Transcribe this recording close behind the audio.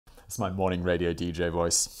That's my morning radio DJ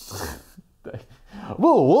voice. Hello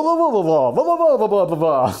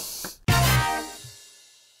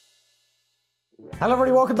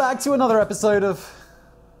everybody, welcome back to another episode of...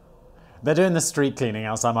 They're doing the street cleaning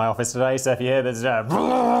outside my office today, so if you hear this, it's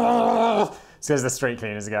because the street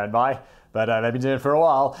cleaners are going by. But they've been doing it for a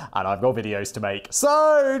while, and I've got videos to make.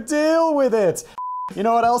 So deal with it! You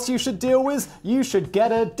know what else you should deal with? You should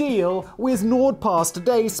get a deal with NordPass,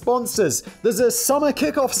 today's sponsors. There's a summer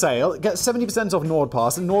kickoff sale. Get 70% off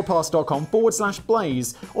NordPass at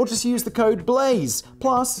nordpass.com/blaze, or just use the code BLAZE,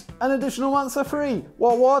 plus an additional month for free.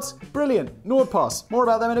 What? Brilliant. NordPass. More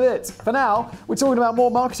about them in a bit. For now, we're talking about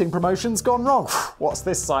more marketing promotions gone wrong. What's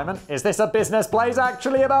this, Simon? Is this a business Blaze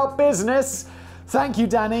actually about business? Thank you,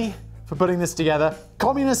 Danny, for putting this together.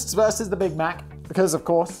 Communists versus the Big Mac, because of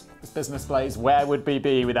course, this business Blaze, where would we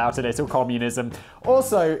be without a little communism?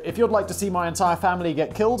 Also, if you'd like to see my entire family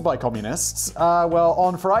get killed by communists, well,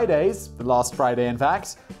 on Fridays, the last Friday in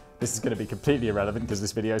fact, this is going to be completely irrelevant because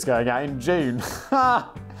this video is going out in June.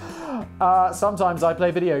 Sometimes I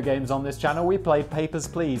play video games on this channel. We play Papers,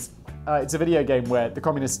 Please. It's a video game where the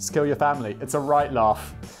communists kill your family. It's a right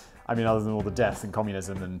laugh. I mean, other than all the death and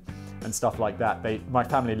communism and stuff like that, my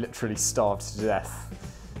family literally starved to death.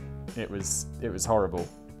 It was horrible.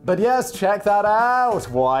 But yes, check that out.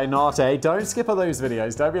 Why not, eh? Don't skip all those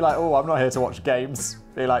videos. Don't be like, oh, I'm not here to watch games.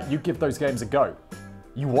 Be like, you give those games a go.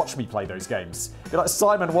 You watch me play those games. Be like,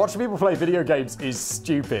 Simon, watching people play video games is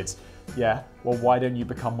stupid. Yeah, well, why don't you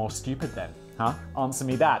become more stupid then? Huh? Answer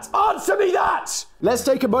me that. Answer me that! Let's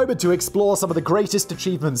take a moment to explore some of the greatest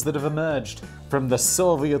achievements that have emerged from the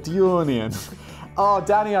Soviet Union. Oh,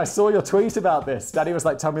 Danny, I saw your tweet about this. Danny was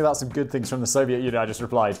like, tell me about some good things from the Soviet Union. I just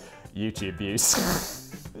replied, YouTube views.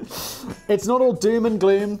 It's not all doom and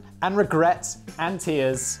gloom and regret and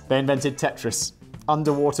tears. They invented Tetris,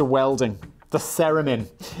 underwater welding, the theremin.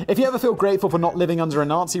 If you ever feel grateful for not living under a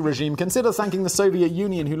Nazi regime, consider thanking the Soviet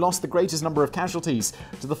Union, who lost the greatest number of casualties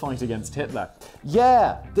to the fight against Hitler.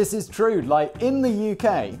 Yeah, this is true. Like, in the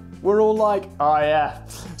UK, we're all like, oh yeah,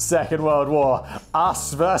 Second World War,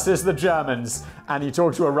 us versus the Germans. And you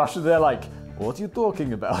talk to a Russian, they're like, what are you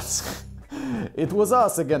talking about? It was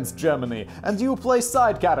us against Germany, and you play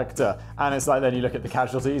side character. And it's like, then you look at the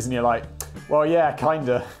casualties and you're like, well, yeah,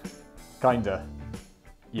 kinda.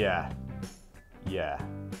 Yeah.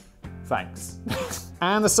 Thanks.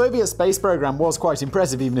 And the Soviet space program was quite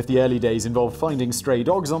impressive, even if the early days involved finding stray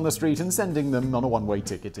dogs on the street and sending them on a one-way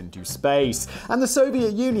ticket into space. And the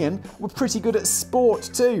Soviet Union were pretty good at sport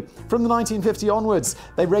too. From the 1950 onwards,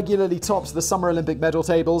 they regularly topped the Summer Olympic medal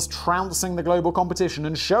tables, trouncing the global competition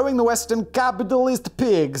and showing the Western capitalist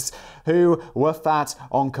pigs who were fat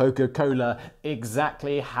on Coca-Cola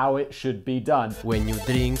exactly how it should be done. When you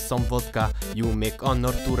drink some vodka, you make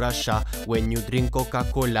honor to Russia. When you drink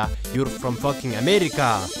Coca-Cola, you're from fucking America.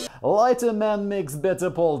 Lighter man makes better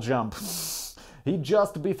pole jump. He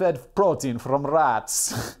just be fed protein from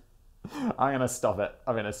rats. I'm gonna stop it.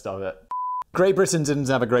 Great Britain didn't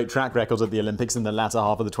have a great track record at the Olympics in the latter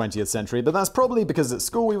half of the 20th century, but that's probably because at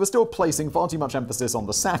school we were still placing far too much emphasis on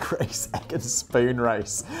the sack race, egg and spoon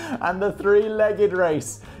race, and the three-legged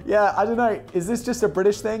race. Yeah, I don't know, is this just a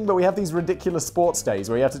British thing? But we have these ridiculous sports days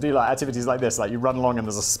where you have to do like activities like this, like you run along and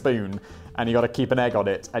there's a spoon, and you gotta keep an egg on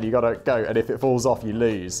it, and you gotta go, and if it falls off, you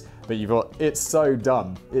lose. But it's so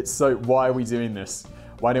dumb. Why are we doing this?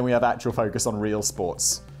 Why don't we have actual focus on real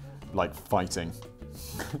sports? Like fighting.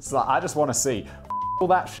 It's like, I just want to see all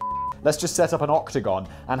that shit. Let's just set up an octagon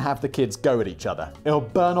and have the kids go at each other. It'll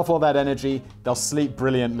burn off all that energy, they'll sleep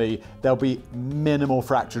brilliantly, there'll be minimal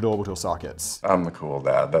fractured orbital sockets. I'm the cool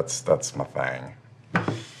dad, that's my thing.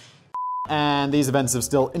 And these events have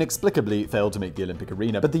still inexplicably failed to make the Olympic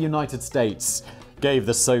arena, but the United States gave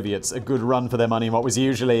the Soviets a good run for their money in what was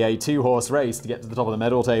usually a two-horse race to get to the top of the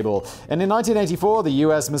medal table. And in 1984, the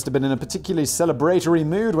US must have been in a particularly celebratory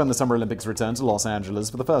mood when the Summer Olympics returned to Los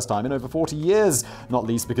Angeles for the first time in over 40 years, not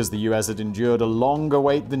least because the US had endured a longer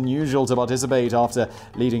wait than usual to participate after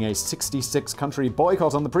leading a 66-country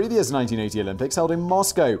boycott on the previous 1980 Olympics held in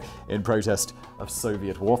Moscow in protest of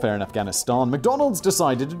Soviet warfare in Afghanistan. McDonald's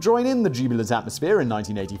decided to join in the jubilant atmosphere in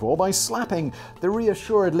 1984 by slapping the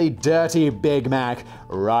reassuredly dirty Big Mac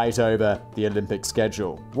right over the Olympic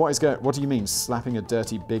schedule. What do you mean, slapping a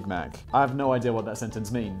dirty Big Mac? I have no idea what that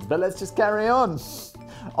sentence means, but let's just carry on.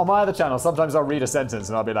 On my other channel, sometimes I'll read a sentence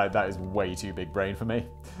and I'll be like, that is way too big brain for me.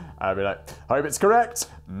 I'll be like, hope it's correct.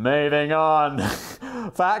 Moving on.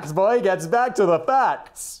 Facts boy gets back to the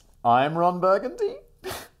facts. I'm Ron Burgundy.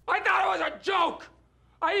 I thought it was a joke!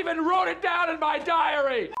 I even wrote it down in my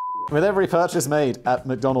diary! With every purchase made at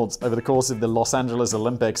McDonald's over the course of the Los Angeles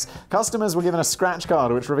Olympics, customers were given a scratch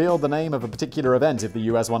card which revealed the name of a particular event. If the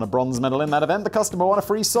US won a bronze medal in that event, the customer won a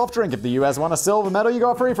free soft drink. If the US won a silver medal, you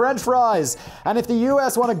got free French fries. And if the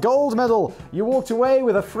US won a gold medal, you walked away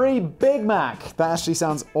with a free Big Mac. That actually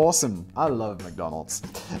sounds awesome. I love McDonald's.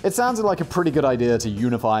 It sounded like a pretty good idea to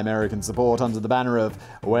unify American support under the banner of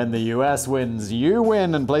when the US wins, you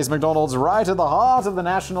win, and place McDonald's right at the heart of the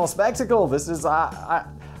national spectacle. This is,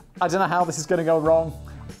 I don't know how this is going to go wrong.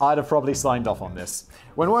 I'd have probably signed off on this.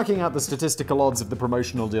 When working out the statistical odds of the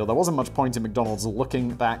promotional deal, there wasn't much point in McDonald's looking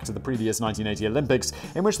back to the previous 1980 Olympics,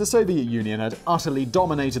 in which the Soviet Union had utterly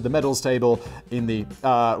dominated the medals table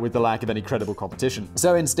with the lack of any credible competition.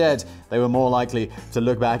 So instead, they were more likely to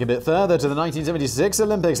look back a bit further to the 1976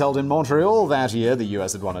 Olympics held in Montreal. That year, the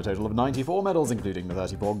US had won a total of 94 medals, including the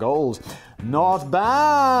 34 gold. Not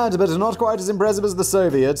bad, but not quite as impressive as the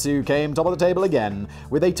Soviets, who came top of the table again,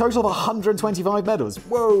 with a total of 125 medals.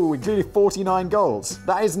 Whoa, including 49 golds.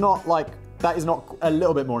 That is not a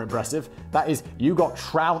little bit more impressive. That is, you got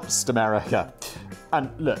trounced, America. And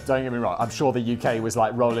look, don't get me wrong, I'm sure the UK was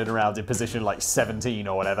like rolling around in position like 17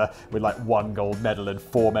 or whatever, with like 1 gold medal and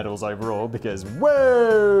 4 medals overall, because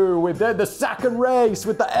whoa, we're the second race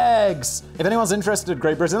with the eggs. If anyone's interested,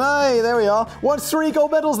 Great Britain, hey, there we are. Won 3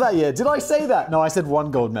 gold medals that year. Did I say that? No, I said 1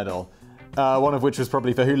 gold medal. One of which was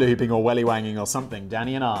probably for hula hooping or welly wanging or something.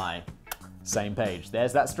 Danny and I. Same page.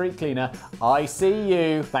 There's that street cleaner. I see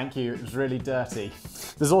you. Thank you. It was really dirty.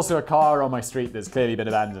 There's also a car on my street that's clearly been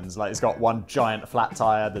abandoned. Like, it's got one giant flat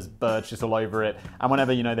tire. There's bird shit all over it. And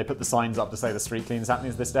whenever, they put the signs up to say the street cleaner's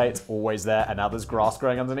happening this day, it's always there. And now there's grass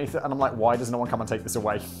growing underneath it. And I'm like, why does no one come and take this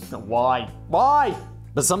away? Why? Why?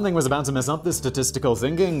 But something was about to mess up this statistical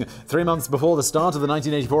thinking. 3 months before the start of the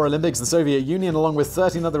 1984 Olympics, the Soviet Union, along with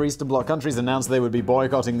 13 other Eastern Bloc countries, announced they would be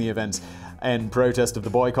boycotting the event in protest of the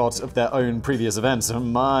boycott of their own previous events. Oh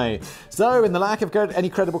my. So, in the lack of any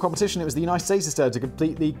credible competition, it was the United States instead to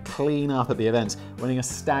completely clean up at the event, winning a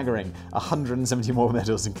staggering 170 more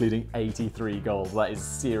medals, including 83 gold. That is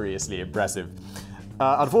seriously impressive.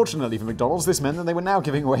 Unfortunately for McDonald's, this meant that they were now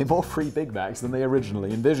giving away more free Big Macs than they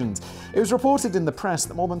originally envisioned. It was reported in the press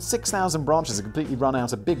that more than 6,000 branches had completely run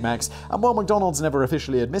out of Big Macs, and while McDonald's never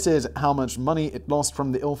officially admitted how much money it lost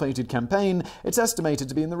from the ill-fated campaign, it's estimated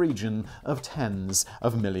to be in the region of tens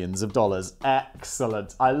of millions of dollars.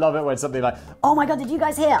 Excellent. I love it when something like, oh my god, did you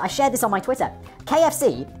guys hear? I shared this on my Twitter.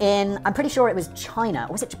 KFC I'm pretty sure it was China,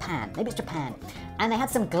 or was it Japan? Maybe it's Japan. And they had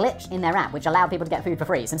some glitch in their app which allowed people to get food for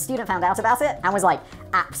free. Some student found out about it and was like,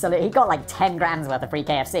 absolutely, he got like 10 grand's worth of free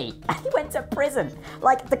KFC. And he went to prison.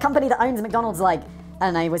 Like, the company that owns McDonald's, like, I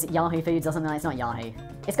don't know, was it Yahoo Foods or something? It's not Yahoo.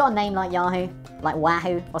 It's got a name like Yahoo, like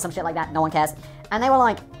Wahoo or some shit like that. No one cares. And they were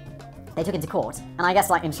like, they took him to court. And I guess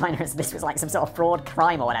like in China, this was like some sort of fraud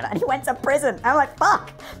crime or whatever. And he went to prison. And I'm like,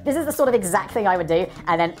 fuck, this is the sort of exact thing I would do.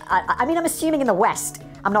 And then, I mean, I'm assuming in the West,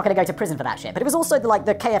 I'm not going to go to prison for that shit. But it was also the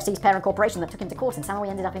KFC's parent corporation that took him to court and somehow he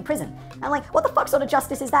ended up in prison. And I'm like, what the fuck sort of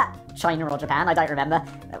justice is that? China or Japan? I don't remember.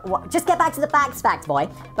 Just get back to the facts, boy.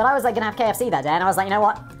 But I was like going to have KFC that day and I was like, you know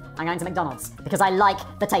what? I'm going to McDonald's because I like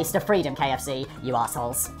the taste of freedom, KFC, you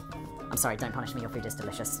assholes. I'm sorry, don't punish me, your food is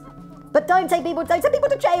delicious. But don't take people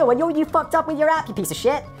to jail when you fucked up with your app, you piece of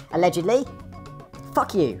shit. Allegedly.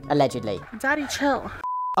 Fuck you, allegedly. Daddy, chill.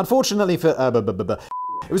 Unfortunately for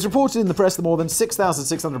it was reported in the press that more than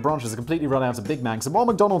 6,600 branches had completely run out of Big Macs, and while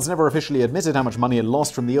McDonald's never officially admitted how much money it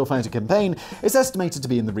lost from the ill-fated campaign, it's estimated to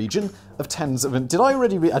be in the region of tens of... Did I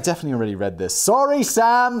already I definitely already read this. Sorry,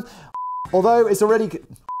 Sam! Although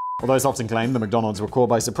it's often claimed that McDonald's were caught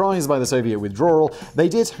by surprise by the Soviet withdrawal, they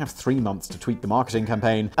did have 3 months to tweak the marketing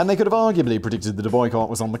campaign, and they could have arguably predicted that a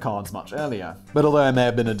boycott was on the cards much earlier. But although it may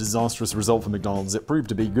have been a disastrous result for McDonald's, it proved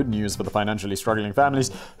to be good news for the financially struggling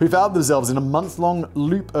families who found themselves in a month-long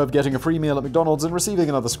loop of getting a free meal at McDonald's and receiving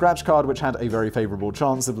another scratch card which had a very favourable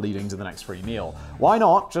chance of leading to the next free meal. Why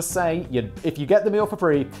not just say, if you get the meal for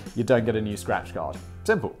free, you don't get a new scratch card?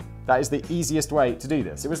 Simple. That is the easiest way to do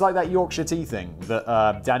this. It was like that Yorkshire tea thing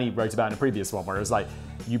that Danny wrote about in a previous one, where it was like,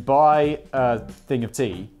 you buy a thing of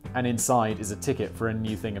tea, and inside is a ticket for a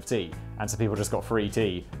new thing of tea. And so people just got free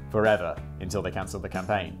tea forever until they cancelled the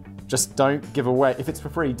campaign. Just don't give away, if it's for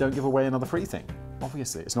free, don't give away another free thing.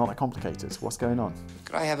 Obviously, it's not that complicated. What's going on?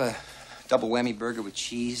 Could I have a double whammy burger with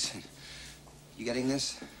cheese? You getting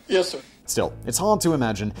this? Yes, sir. Still, it's hard to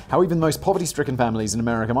imagine how even the most poverty-stricken families in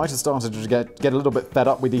America might have started to get a little bit fed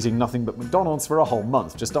up with eating nothing but McDonald's for a whole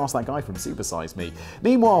month. Just ask that guy from Super Size Me.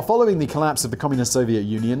 Meanwhile, following the collapse of the communist Soviet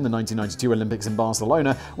Union, the 1992 Olympics in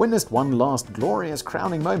Barcelona witnessed one last glorious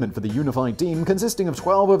crowning moment for the unified team consisting of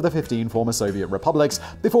 12 of the 15 former Soviet republics,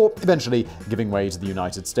 before eventually giving way to the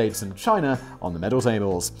United States and China on the medal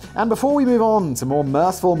tables. And before we move on to more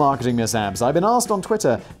mirthful marketing mishaps, I've been asked on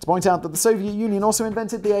Twitter to point out that the Soviet Union also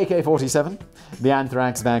invented the AK-47, the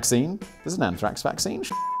anthrax vaccine. There's an anthrax vaccine?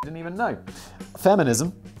 Didn't even know.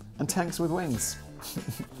 Feminism and tanks with wings.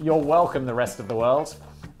 You're welcome, the rest of the world.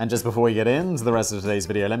 And just before we get into the rest of today's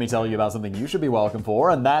video, let me tell you about something you should be welcome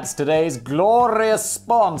for, and that's today's glorious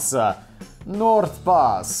sponsor,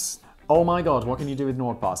 NordPass. Oh my god, what can you do with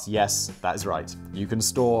NordPass? Yes, that is right. You can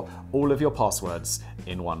store all of your passwords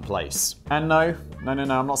in one place. And no,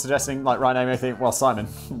 I'm not suggesting, like right now you may think, well Simon,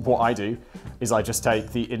 what I do is I just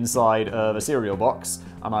take the inside of a cereal box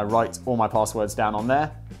and I write all my passwords down on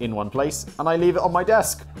there in one place and I leave it on my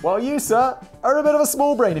desk. Well, you, sir, are a bit of a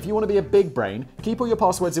small brain. If you want to be a big brain, keep all your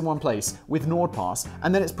passwords in one place with NordPass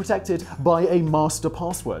and then it's protected by a master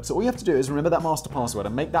password. So all you have to do is remember that master password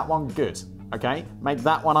and make that one good, okay? Make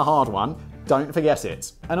that one a hard one. Don't forget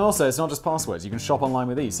it. And also, it's not just passwords. You can shop online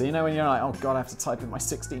with these. So you know when you're like, oh god, I have to type in my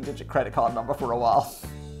 16-digit credit card number for a while.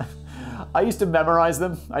 I used to memorize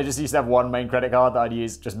them. I just used to have one main credit card that I'd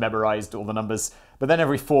use, just memorized all the numbers. But then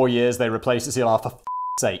every 4 years they replaced it, so you're like, for f***'s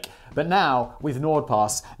sake. But now, with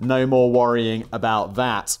NordPass, no more worrying about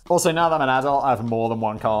that. Also, now that I'm an adult, I have more than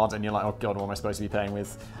one card, and you're like, oh god, what am I supposed to be paying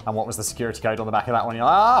with? And what was the security code on the back of that one? You're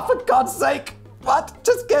like, for God's sake! What?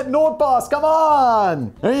 Just get NordPass, come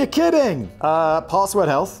on! Are you kidding? Password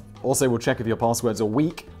health also will check if your passwords are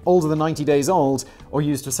weak, older than 90 days old, or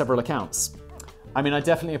used for several accounts. I mean, I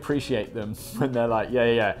definitely appreciate them when they're like,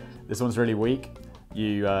 yeah, this one's really weak.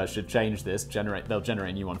 You should change this, they'll generate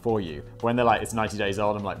a new one for you. But when they're like, it's 90 days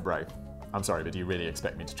old, I'm like, bro, I'm sorry, but do you really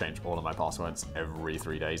expect me to change all of my passwords every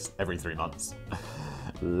 3 days, every 3 months?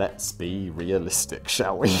 Let's be realistic,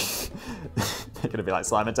 shall we? They're gonna be like,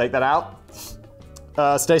 Simon, take that out.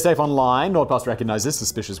 Stay safe online. NordPass recognizes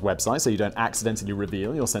suspicious websites so you don't accidentally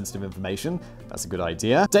reveal your sensitive information. That's a good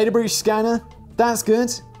idea. Data breach scanner. That's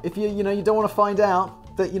good. If you don't want to find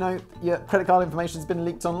out that, your credit card information's been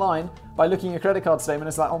leaked online by looking at your credit card statement,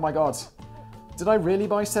 it's like, oh my god, did I really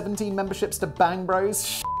buy 17 memberships to Bang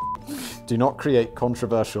Bros? Do not create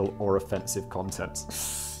controversial or offensive content.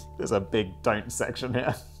 There's a big don't section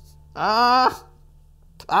here.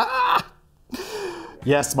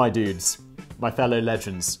 Yes, my dudes. My fellow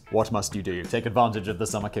legends, what must you do? Take advantage of the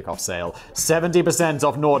summer kickoff sale. 70%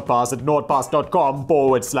 off NordPass at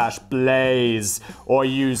nordpass.com/blaze. Or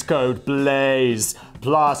use code BLAZE.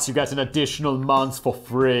 Plus, you get an additional month for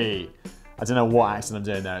free. I don't know what accent I'm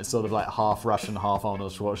doing there. It's sort of like half Russian, half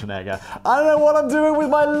Arnold Schwarzenegger. I don't know what I'm doing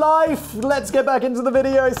with my life. Let's get back into the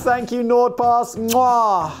video. Thank you, NordPass.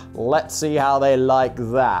 Mwah. Let's see how they like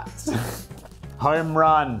that. Home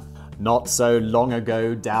run. Not so long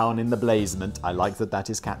ago, down in the blazement. I like that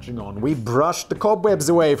is catching on. We brushed the cobwebs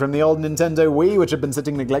away from the old Nintendo Wii, which had been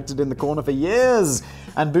sitting neglected in the corner for years,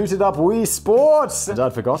 and booted up Wii Sports. And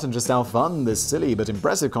I'd forgotten just how fun this silly but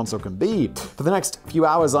impressive console can be. For the next few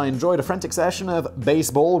hours, I enjoyed a frantic session of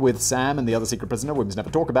baseball with Sam and the other secret prisoner we must never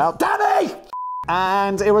talk about, Danny!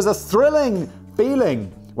 And it was a thrilling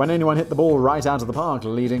feeling when anyone hit the ball right out of the park,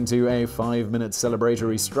 leading to a 5-minute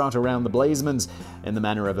celebratory strut around the blazement in the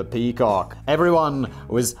manner of a peacock. Everyone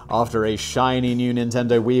was after a shiny new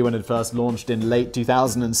Nintendo Wii when it first launched in late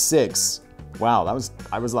 2006. Wow,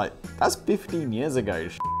 I was like, that's 15 years ago.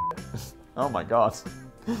 Oh my god.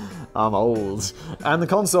 I'm old. And the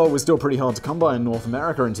console was still pretty hard to come by in North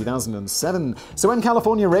America in 2007. So when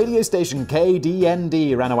California radio station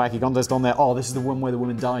KDND ran a wacky contest on there, oh, this is the one where the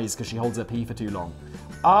woman dies because she holds her pee for too long.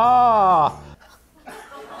 Ah!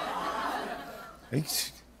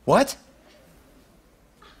 What?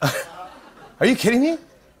 Are you kidding me?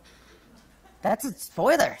 That's a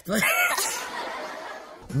spoiler.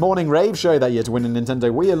 Morning Rave show that year to win a Nintendo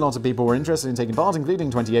Wii. A lot of people were interested in taking part, including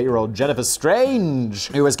 28-year-old Jennifer Strange,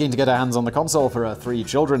 who was keen to get her hands on the console for her 3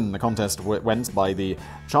 children. The contest went by the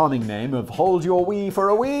charming name of Hold Your Wii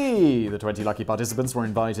for a Wii. The 20 lucky participants were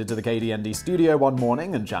invited to the KDND studio one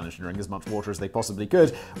morning and challenged to drink as much water as they possibly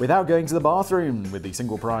could without going to the bathroom, with the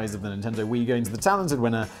single prize of the Nintendo Wii going to the talented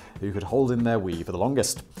winner who could hold in their Wii for the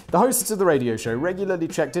longest. The hosts of the radio show regularly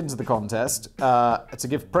checked into the contest to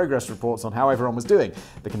give progress reports on how everyone was doing.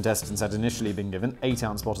 The contestants had initially been given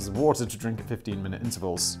 8-ounce bottles of water to drink at 15-minute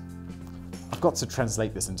intervals. I've got to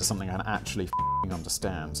translate this into something I can actually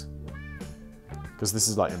understand, because this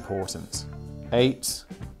is like important. 8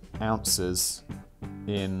 ounces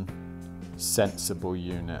in sensible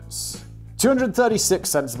units. 236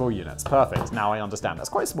 sensible units. Perfect. Now I understand. That's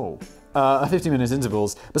quite small. 50-minute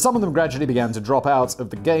intervals, but some of them gradually began to drop out of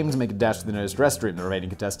the game to make a dash to the nearest restroom. The remaining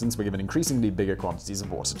contestants were given increasingly bigger quantities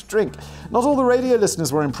of water to drink. Not all the radio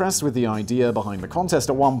listeners were impressed with the idea behind the contest.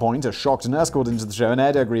 At one point, a shocked nurse called into the show and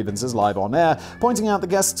aired her grievances live on air, pointing out the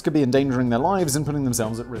guests could be endangering their lives and putting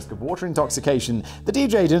themselves at risk of water intoxication. The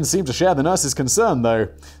DJ didn't seem to share the nurse's concern, though.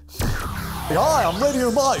 Hi, I'm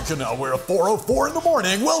Radio Mike, and we're at 4:04 in the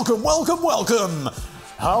morning. Welcome, welcome, welcome.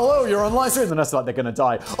 Hello, you're on live stream. The nurse like they're gonna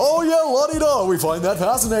die. Oh yeah, la-di-da, we find that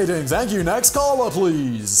fascinating. Thank you, next caller,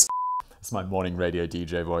 please. It's my morning radio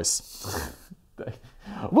DJ voice.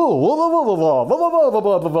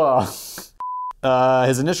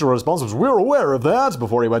 His initial response was, "We're aware of that,"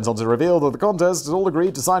 before he went on to reveal that the contest had all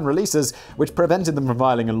agreed to sign releases which prevented them from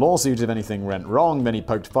filing a lawsuit if anything went wrong. Then he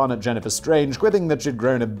poked fun at Jennifer Strange, quipping that she'd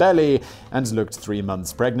grown a belly and looked 3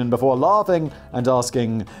 months pregnant, before laughing and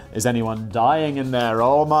asking, "Is anyone dying in there?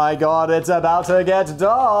 Oh my god, it's about to get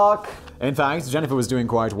dark." In fact, Jennifer was doing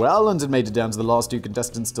quite well and had made it down to the last 2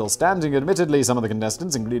 contestants still standing. Admittedly, some of the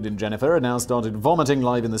contestants, including Jennifer, had now started vomiting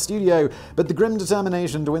live in the studio, but the grim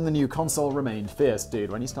determination to win the new console remained fierce.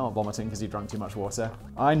 Dude, when you start vomiting because you drank too much water,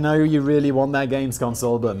 I know you really want that games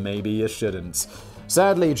console, but maybe you shouldn't.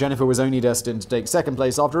 Sadly, Jennifer was only destined to take second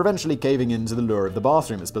place after eventually caving in to the lure of the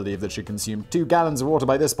bathroom. It's believed that she consumed 2 gallons of water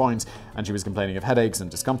by this point, and she was complaining of headaches and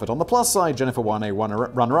discomfort. On the plus side, Jennifer won a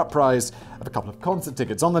runner-up prize of a couple of concert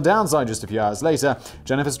tickets. On the downside, just a few hours later,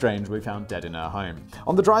 Jennifer Strange was found dead in her home.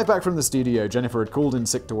 On the drive back from the studio, Jennifer had called in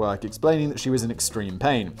sick to work, explaining that she was in extreme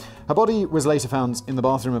pain. Her body was later found in the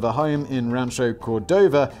bathroom of her home in Rancho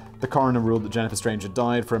Cordova. The coroner ruled that Jennifer Strange had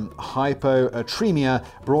died from hypoatremia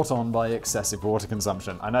brought on by excessive water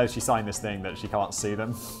consumption. I know she signed this thing that she can't sue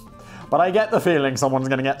them, but I get the feeling someone's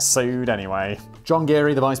going to get sued anyway. John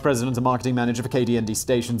Geary, the vice president and marketing manager for KDND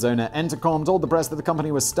station's owner Entercom, told the press that the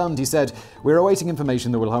company was stunned. He said, "We're awaiting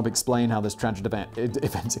information that will help explain how this tragic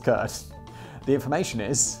event occurred." The information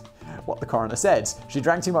is what the coroner said. She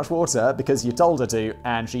drank too much water because you told her to,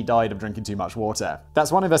 and she died of drinking too much water.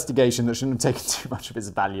 That's one investigation that shouldn't have taken too much of his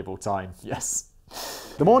valuable time. Yes.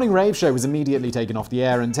 The morning rave show was immediately taken off the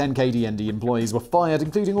air, and 10 KDND employees were fired,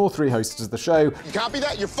 including all 3 hosts of the show. You copy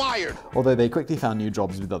that? You're fired. Although they quickly found new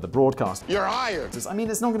jobs with other broadcasters. You're hired. I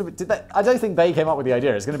mean, it's not going to be... I don't think they came up with the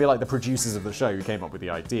idea. It's going to be like the producers of the show who came up with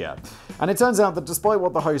the idea. And it turns out that despite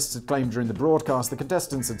what the hosts had claimed during the broadcast, the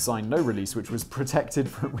contestants had signed no release, which protected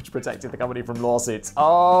the company from lawsuits.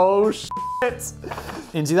 Oh, shit!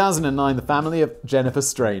 In 2009, the family of Jennifer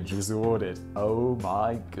Strange was awarded. Oh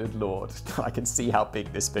my good lord. I can see how big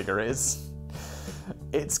this figure is.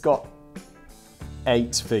 It's got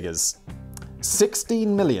 8 figures.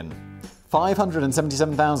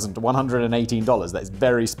 $16,577,118. That is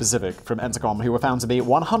very specific from Entercom, who were found to be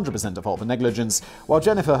 100% at fault for negligence, while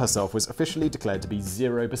Jennifer herself was officially declared to be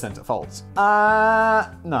 0% at fault.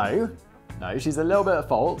 No, she's a little bit at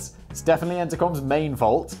fault. It's definitely Entercom's main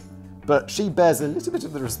fault. But she bears a little bit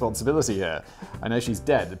of the responsibility here. I know she's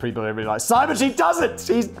dead. The people are really like, "Simon, she doesn't!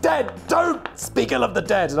 She's dead! Don't speak ill of the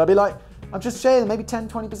dead!" And I'd be like, "I'm just saying, maybe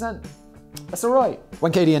 10-20%. That's alright."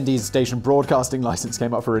 When KDND's station broadcasting license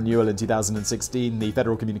came up for renewal in 2016, the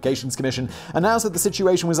Federal Communications Commission announced that the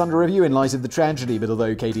situation was under review in light of the tragedy, but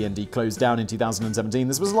although KDND closed down in 2017,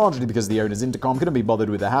 this was largely because the owners Intercom couldn't be bothered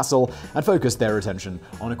with the hassle and focused their attention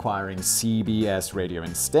on acquiring CBS Radio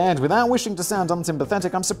instead. Without wishing to sound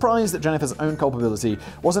unsympathetic, I'm surprised that Jennifer's own culpability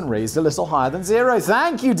wasn't raised a little higher than 0.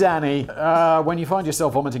 Thank you, Danny! When you find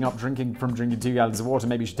yourself vomiting up from drinking 2 gallons of water,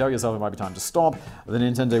 maybe you should tell yourself it might be time to stop. The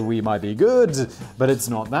Nintendo Wii might be good, but it's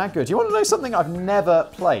not that good. You want to know something? I've never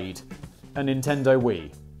played a Nintendo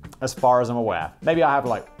Wii, as far as I'm aware. Maybe I have,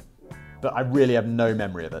 but I really have no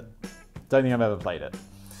memory of it. Don't think I've ever played it.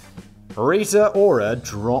 Rita Ora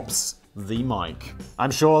drops the mic.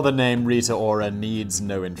 I'm sure the name Rita Ora needs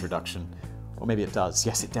no introduction. Or maybe it does.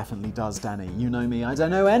 Yes, it definitely does, Danny. You know me. I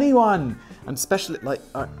don't know anyone. And especially,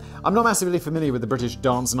 I'm not massively familiar with the British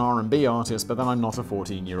dance and R&B artist, but then I'm not a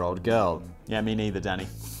 14-year-old girl. Yeah, me neither, Danny.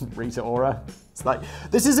 Rita Ora. It's like,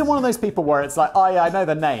 this isn't one of those people where it's like, oh yeah, I know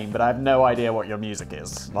the name, but I have no idea what your music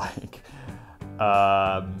is.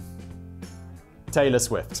 Taylor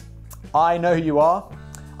Swift. I know who you are.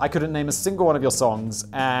 I couldn't name a single one of your songs,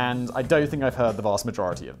 and I don't think I've heard the vast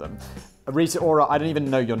majority of them. Rita Ora, I don't even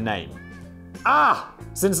know your name.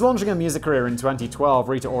 Since launching her music career in 2012,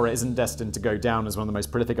 Rita Ora isn't destined to go down as one of the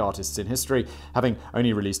most prolific artists in history, having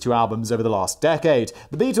only released 2 albums over the last decade.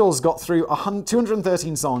 The Beatles got through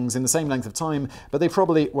 213 songs in the same length of time, but they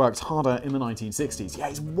probably worked harder in the 1960s. Yeah,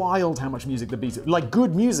 it's wild how much music the Beatles... Like,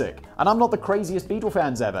 good music. And I'm not the craziest Beatles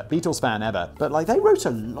fan ever, but like, they wrote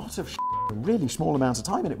a lot of a really small amount of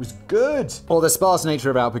time, and it was good. Or the sparse nature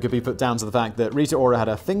of output could be put down to the fact that Rita Ora had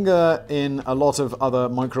her finger in a lot of other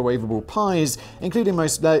microwavable pies, including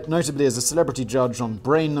most notably as a celebrity judge on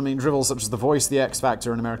brain-numbing drivel such as The Voice, The X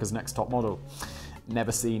Factor, and America's Next Top Model.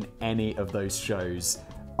 Never seen any of those shows.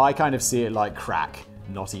 I kind of see it like crack,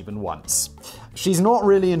 not even once. She's not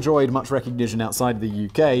really enjoyed much recognition outside the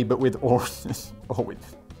UK, but with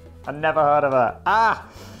I never heard of her.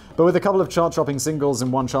 But with a couple of chart-topping singles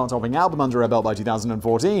and 1 chart-topping album under her belt by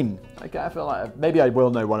 2014, okay, I feel like maybe I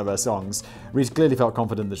will know one of her songs. Rita clearly felt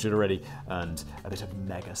confident that she'd already earned a bit of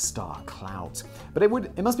mega-star clout. But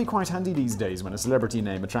it must be quite handy these days when a celebrity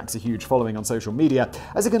name attracts a huge following on social media,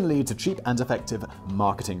 as it can lead to cheap and effective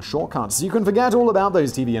marketing shortcuts. You can forget all about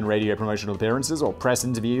those TV and radio promotional appearances, or press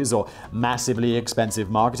interviews, or massively expensive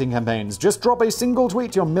marketing campaigns. Just drop a single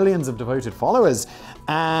tweet to your millions of devoted followers,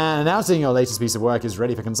 and announcing your latest piece of work is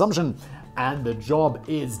ready for consumption, and the job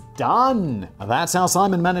is done. That's how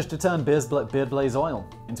Simon managed to turn Beard Blaze Oil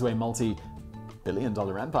into a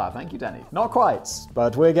multi-billion-dollar empire. Thank you, Danny. Not quite,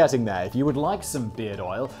 but we're getting there. If you would like some beard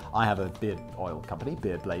oil, I have a beard oil company,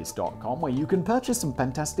 beardblaze.com, where you can purchase some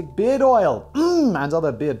fantastic beard oil and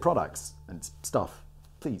other beard products and stuff.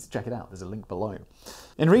 Please check it out. There's a link below.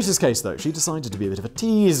 In Rita's case, though, she decided to be a bit of a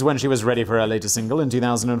tease when she was ready for her latest single in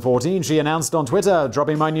 2014. She announced on Twitter,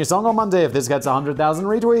 "Dropping my new song on Monday if this gets 100,000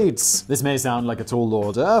 retweets." This may sound like a tall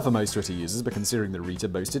order for most Twitter users, but considering that Rita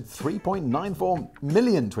boasted 3.94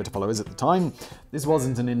 million Twitter followers at the time, this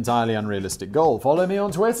wasn't an entirely unrealistic goal. Follow me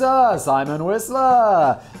on Twitter, Simon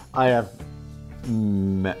Whistler. I have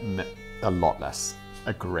a lot less.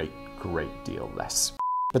 A great deal less.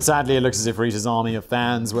 But sadly, it looks as if Rita's army of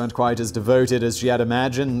fans weren't quite as devoted as she had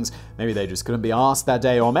imagined. Maybe they just couldn't be asked that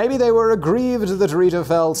day, or maybe they were aggrieved that Rita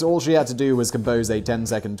felt all she had to do was compose a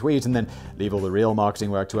 10-second tweet and then leave all the real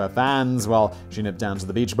marketing work to her fans while she nipped down to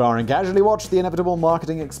the beach bar and casually watched the inevitable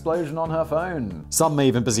marketing explosion on her phone. Some may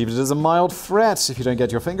even perceive it as a mild threat. If you don't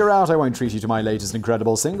get your finger out, I won't treat you to my latest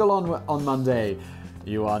incredible single on Monday.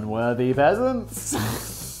 You unworthy peasants.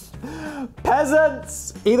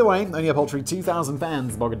 Peasants! Either way, only a paltry 2,000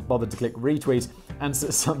 fans bothered to click retweet, and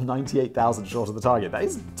some 98,000 short of the target. That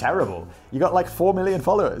is terrible. You got like 4 million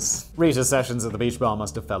followers. Rita's sessions at the beach bar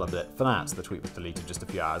must have fell a bit flat. The tweet was deleted just a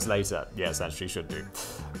few hours later. Yes, as she should do.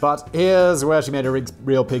 But here's where she made a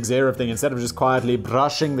real pig's ear of thing. Instead of just quietly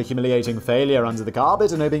brushing the humiliating failure under the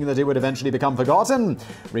carpet and hoping that it would eventually become forgotten,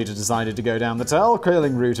 Rita decided to go down the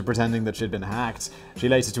tail-curling route of pretending that she'd been hacked. She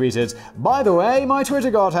later tweeted, "By the way, my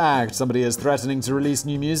Twitter got hacked. Somebody is threatening to release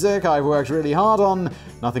new music I've worked really hard on.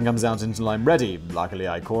 Nothing comes out until I'm ready. Luckily,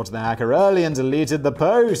 I caught the hacker early and deleted the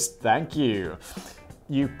post. Thank you."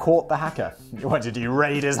 You caught the hacker. What, did you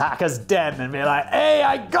raid his hacker's den and be like, "Hey,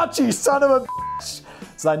 I got you, son of a bitch"?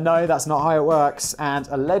 It's like, no, that's not how it works. And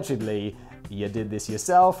allegedly, you did this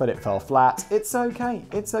yourself and it fell flat. It's okay.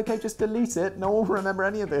 It's okay. Just delete it. No one will remember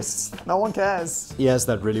any of this. No one cares. Yes,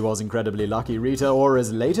 that really was incredibly lucky. Rita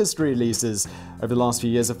Ora's latest releases over the last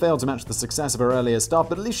few years have failed to match the success of her earlier stuff,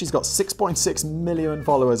 but at least she's got 6.6 million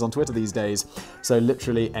followers on Twitter these days. So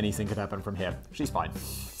literally anything could happen from here. She's fine.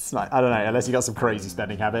 It's like, I don't know, unless you got some crazy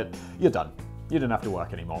spending habit, you're done. You don't have to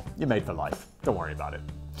work anymore. You're made for life. Don't worry about it.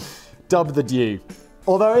 Dub the Dew.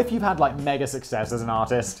 Although if you've had like mega success as an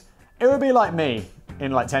artist, it would be like me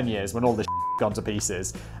in like 10 years when all this gone to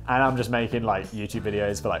pieces and I'm just making like YouTube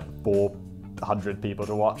videos for like 400 people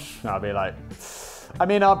to watch. And I'll be like, I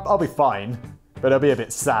mean, I'll be fine, but it'll be a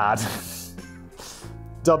bit sad.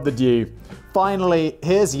 Dub the Dew. Finally,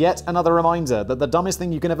 here's yet another reminder that the dumbest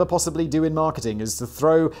thing you can ever possibly do in marketing is to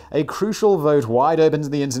throw a crucial vote wide open to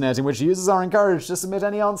the internet in which users are encouraged to submit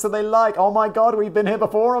any answer they like. Oh my god, we've been here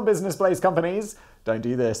before on Business Place companies. Don't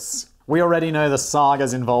do this. We already know the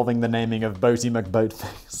sagas involving the naming of Boaty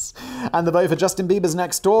McBoatface and the vote for Justin Bieber's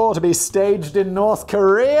Next Door to be staged in North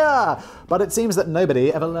Korea. But it seems that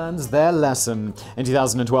nobody ever learns their lesson. In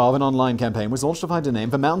 2012, an online campaign was launched to find a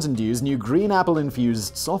name for Mountain Dew's new green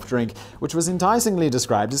apple-infused soft drink, which was enticingly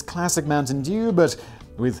described as classic Mountain Dew, but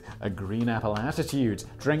with a green apple attitude.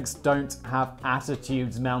 Drinks don't have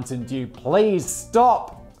attitudes, Mountain Dew. Please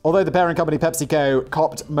stop! Although the parent company PepsiCo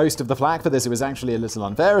copped most of the flack for this, it was actually a little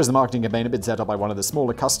unfair, as the marketing campaign had been set up by one of the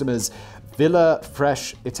smaller customers, Villa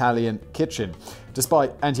Fresh Italian Kitchen.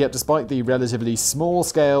 Despite the relatively small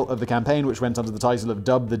scale of the campaign, which went under the title of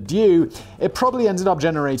Dub the Dew, it probably ended up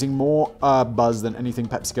generating more buzz than anything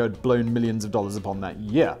PepsiCo had blown millions of dollars upon that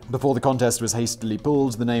year. Before the contest was hastily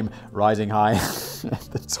pulled, the name riding high at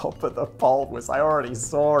the top of the poll was, I already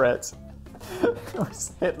saw it.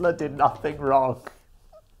 Hitler did nothing wrong.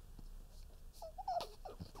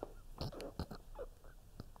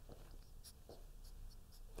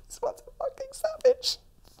 This one's a fucking savage.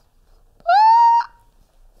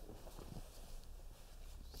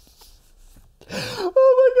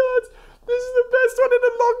 Oh my god, this is the best one in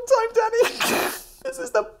a long time, Danny. This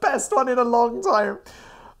is the best one in a long time.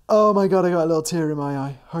 Oh my god, I got a little tear in my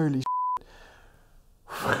eye. Holy shit.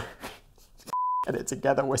 Get it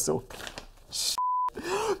together, whistle.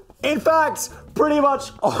 In fact, pretty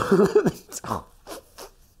much all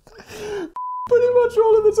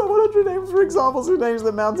of the top 100 names were examples of names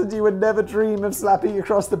that Mountain Dew would never dream of slapping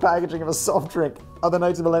across the packaging of a soft drink. Other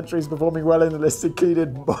notable entries performing well in the list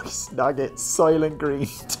included Moist Nugget, Soylent Green.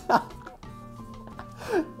 How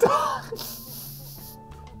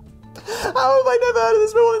have I never heard of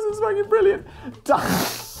this before? This is fucking brilliant.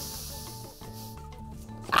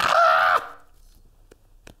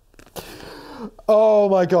 Oh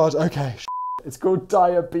my god, okay. It's called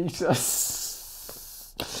diabetes.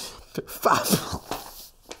 Fab.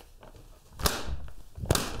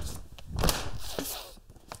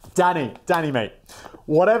 Danny, mate.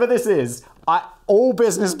 Whatever this is, all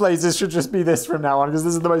business places should just be this from now on, because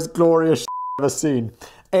this is the most glorious shit I've ever seen.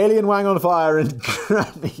 Alien wang on fire and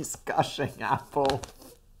Granny's gushing apple.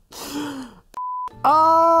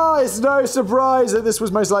 It's no surprise that this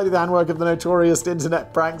was most likely the handwork of the notorious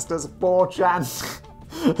internet pranksters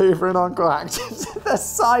 4chan, who for an encore hacked into the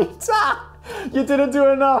site. You didn't do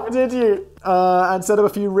enough, did you? And set up a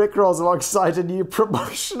few rickrolls alongside a new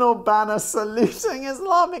promotional banner saluting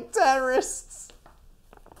Islamic terrorists.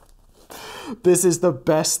 This is the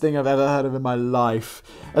best thing I've ever heard of in my life.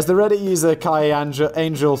 As the Reddit user Kai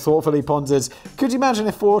Angel thoughtfully pondered, could you imagine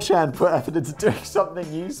if 4chan put effort into doing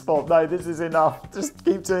something useful? No, this is enough. Just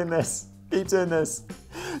keep doing this. Keep doing this.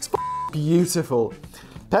 It's beautiful.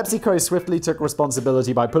 PepsiCo swiftly took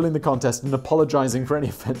responsibility by pulling the contest and apologizing for any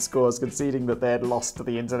offense caused, conceding that they had lost to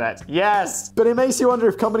the internet. Yes! But it makes you wonder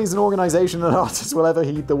if companies and organizations and artists will ever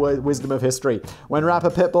heed the wisdom of history. When rapper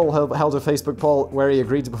Pitbull held a Facebook poll where he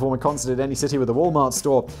agreed to perform a concert at any city with a Walmart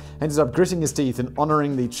store, ended up gritting his teeth and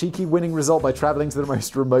honoring the cheeky winning result by traveling to the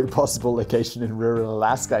most remote possible location in rural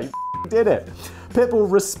Alaska. He did it. Pitbull,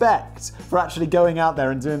 respect for actually going out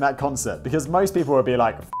there and doing that concert, because most people would be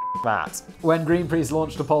like, that. When Greenpeace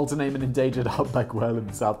launched a poll to name an endangered humpback whale in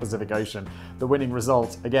the South Pacific Ocean, the winning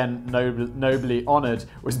result, again nobly honoured,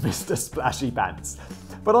 was Mr. Splashy Pants.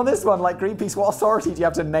 But on this one, like Greenpeace, what authority do you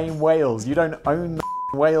have to name whales? You don't own the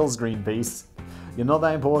whales, Greenpeace. You're not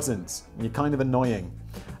that important. You're kind of annoying.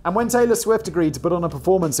 And when Taylor Swift agreed to put on a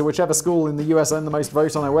performance at whichever school in the US earned the most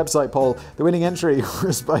votes on our website poll, the winning entry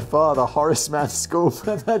was by far the Horace Mann School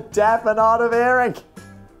for the Deaf and Hard of Hearing.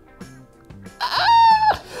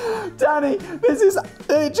 Danny, this is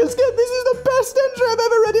the best entry I've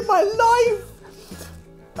ever read in my life.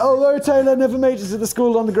 Although Taylor never made it to the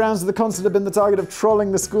school on the grounds that the concert had been the target of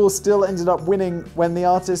trolling, the school still ended up winning when the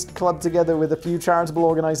artist clubbed together with a few charitable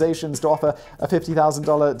organizations to offer a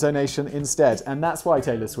 $50,000 donation instead. And that's why,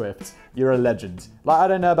 Taylor Swift, you're a legend. Like, I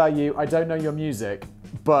don't know about you, I don't know your music,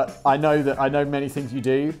 but I know many things you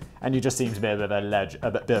do, and you just seem to be a bit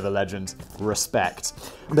of a legend. Respect.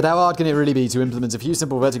 But how hard can it really be to implement a few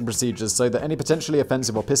simple vetting procedures so that any potentially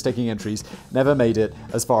offensive or piss-taking entries never made it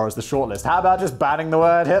as far as the shortlist? How about just banning the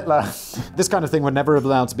word Hitler? This kind of thing would never have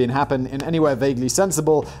allowed to happen in anywhere vaguely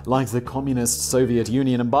sensible, like the communist Soviet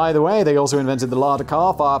Union. And by the way, they also invented the Lada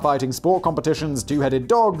car, firefighting, sport competitions, two-headed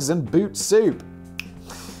dogs, and boot soup.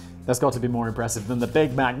 That's got to be more impressive than the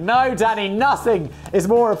Big Mac. No, Danny, nothing is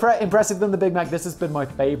more impressive than the Big Mac. This has been my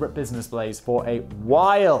favorite business blaze for a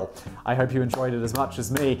while. I hope you enjoyed it as much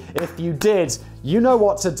as me. If you did, you know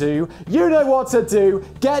what to do. You know what to do.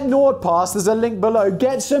 Get NordPass. There's a link below.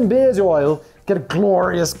 Get some beard oil. Get a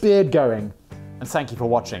glorious beard going. And thank you for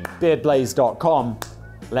watching. Beardblaze.com.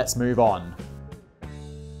 Let's move on.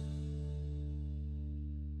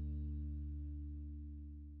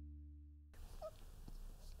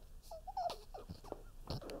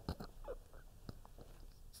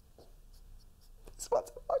 This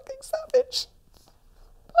one's a fucking savage.